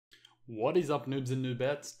What is up, noobs and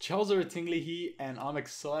noobettes? Atingleee here, and I'm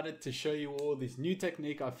excited to show you all this new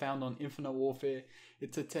technique I found on Infinite Warfare.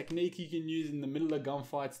 It's a technique you can use in the middle of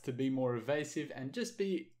gunfights to be more evasive and just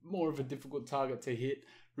be more of a difficult target to hit.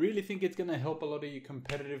 Really think it's going to help a lot of you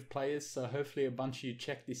competitive players, so hopefully a bunch of you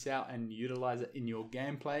check this out and utilize it in your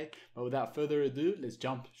gameplay. But without further ado, let's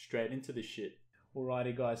jump straight into this shit.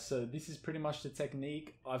 Alrighty guys, so this is pretty much the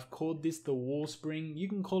technique. I've called this the wall spring. You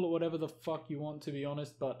can call it whatever the fuck you want, to be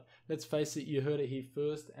honest, but let's face it, you heard it here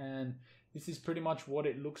first, and this is pretty much what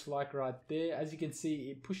it looks like right there. As you can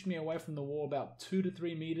see, it pushed me away from the wall about 2 to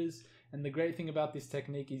 3 meters, and the great thing about this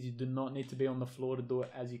technique is you do not need to be on the floor to do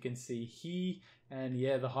it, as you can see here. And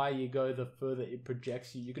yeah, the higher you go, the further it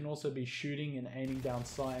projects you. You can also be shooting and aiming down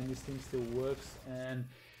sight, and this thing still works. And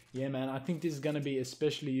yeah, man, I think this is going to be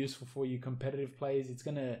especially useful for you competitive players. It's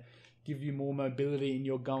going to give you more mobility in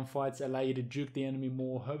your gunfights, allow you to juke the enemy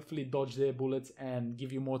more, hopefully dodge their bullets, and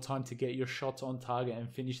give you more time to get your shots on target and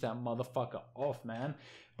finish that motherfucker off, man.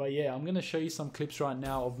 But yeah, I'm going to show you some clips right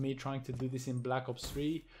now of me trying to do this in Black Ops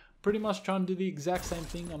 3. Pretty much trying to do the exact same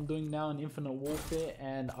thing I'm doing now in Infinite Warfare,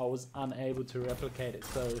 and I was unable to replicate it.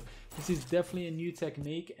 So this is definitely a new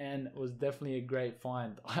technique and was definitely a great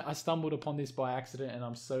find. I stumbled upon this by accident and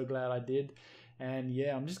I'm so glad I did. And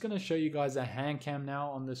yeah, I'm just going to show you guys a hand cam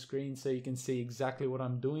now on the screen so you can see exactly what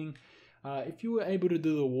I'm doing. If you were able to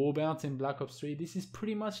do the wall bounce in Black Ops 3, this is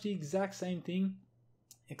pretty much the exact same thing.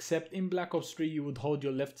 Except in Black Ops 3, you would hold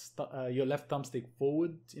your left thumbstick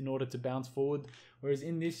forward in order to bounce forward. Whereas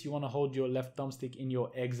in this, you want to hold your left thumbstick in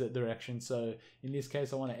your exit direction. So in this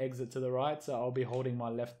case, I want to exit to the right. So I'll be holding my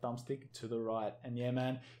left thumbstick to the right. And yeah,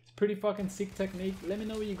 man, it's pretty fucking sick technique. Let me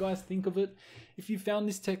know what you guys think of it. If you found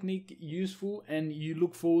this technique useful and you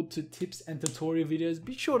look forward to tips and tutorial videos,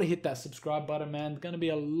 be sure to hit that subscribe button, man. There's going to be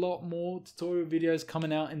a lot more tutorial videos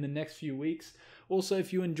coming out in the next few weeks. Also,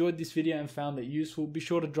 if you enjoyed this video and found it useful, be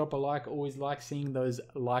sure to drop a like. Always like seeing those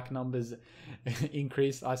like numbers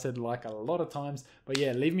increase. I said like a lot of times. But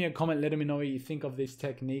yeah, leave me a comment letting me know what you think of this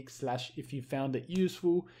technique / if you found it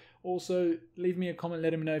useful. Also, leave me a comment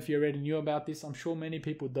letting me know if you already knew about this. I'm sure many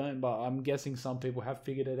people don't, but I'm guessing some people have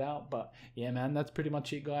figured it out. But yeah, man, that's pretty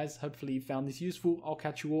much it, guys. Hopefully you found this useful. I'll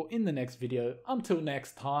catch you all in the next video. Until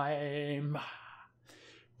next time,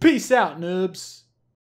 peace out, noobs.